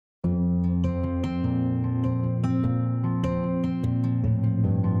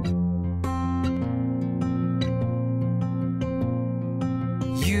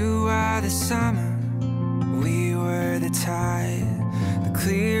summer, we were the tide, the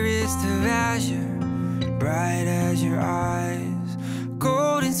clearest of azure, bright as your eyes.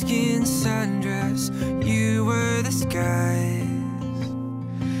 Golden skin sundress, you were the skies.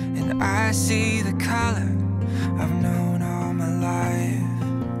 And I see the color I've known all my life.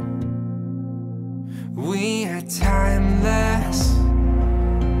 We are timeless.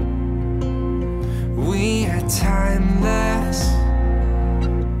 We are timeless.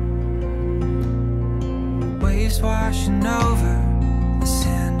 Waves washing over the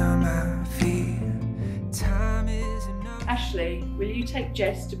sand on my feet. Time is enough. Ashley, will you take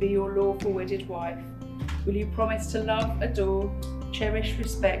Jess to be your lawful wedded wife? Will you promise to love, adore, cherish,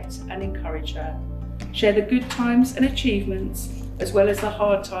 respect and encourage her? Share the good times and achievements as well as the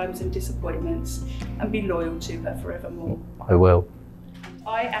hard times and disappointments, and be loyal to her forevermore. I will.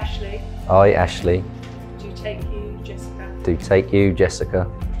 I, Ashley. I, Ashley. Do take you, Jessica. Do take you, Jessica.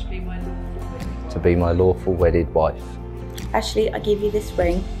 To be my lawful wedded wife. To be my lawful wedded wife. Ashley, I give you this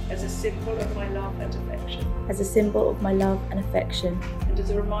ring. As a symbol of my love and affection. As a symbol of my love and affection. And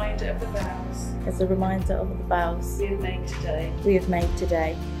as a reminder of the vows. As a reminder of the vows we have made today. We have made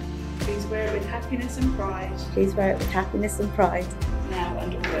today. Please wear it with happiness and pride. Please wear it with happiness and pride. Now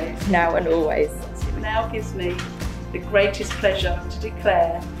and always. Now and always. It now gives me the greatest pleasure to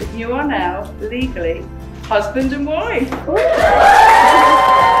declare that you are now legally husband and wife.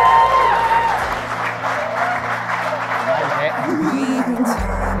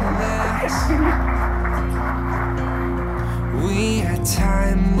 We are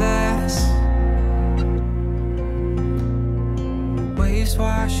timeless. Waves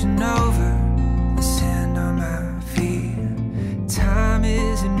washing over the sand on my feet. Time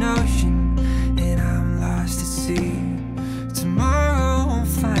is an ocean and I'm lost at sea. Tomorrow won't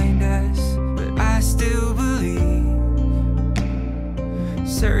find us, but I still believe.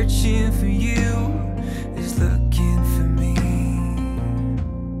 Searching for you is looking for me.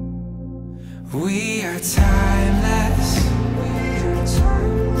 We are timeless.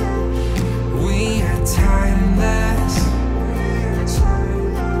 We are timeless.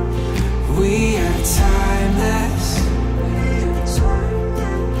 We are timeless.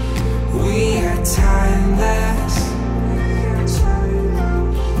 We are timeless.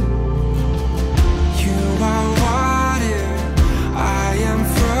 You are water, I am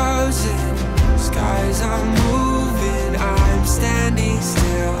frozen. Skies are moving, I'm standing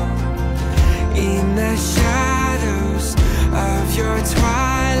still. In the shadows of your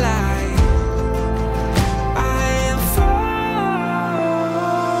twilight, I am falling.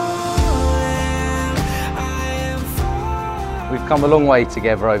 We've come a long way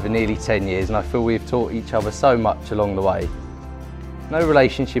together over nearly 10 years and I feel we've taught each other so much along the way. No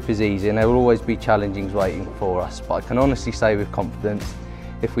relationship is easy and there will always be challenges waiting for us, but I can honestly say with confidence,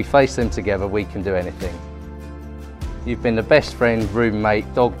 if we face them together, we can do anything. You've been the best friend,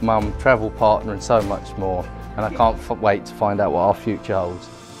 roommate, dog mum, travel partner and so much more, and I can't wait to find out what our future holds.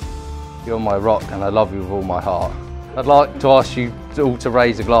 You're my rock and I love you with all my heart. I'd like to ask you all to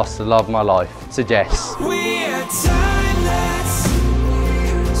raise a glass to the love of my life, to Jess. We are timeless.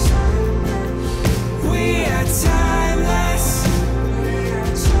 We are timeless.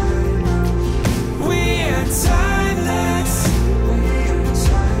 We are timeless.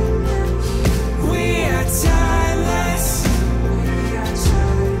 We are timeless.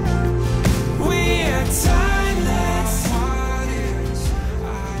 We are timeless.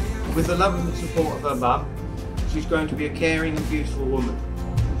 With the love and the support of her mum, she's going to be a caring and beautiful woman.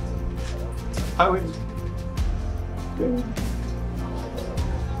 Poem.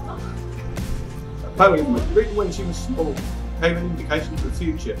 A poem written when she was small gave an indication of the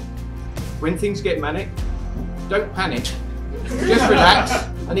future. When things get manic, don't panic. Just relax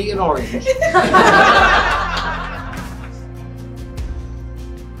and eat an orange.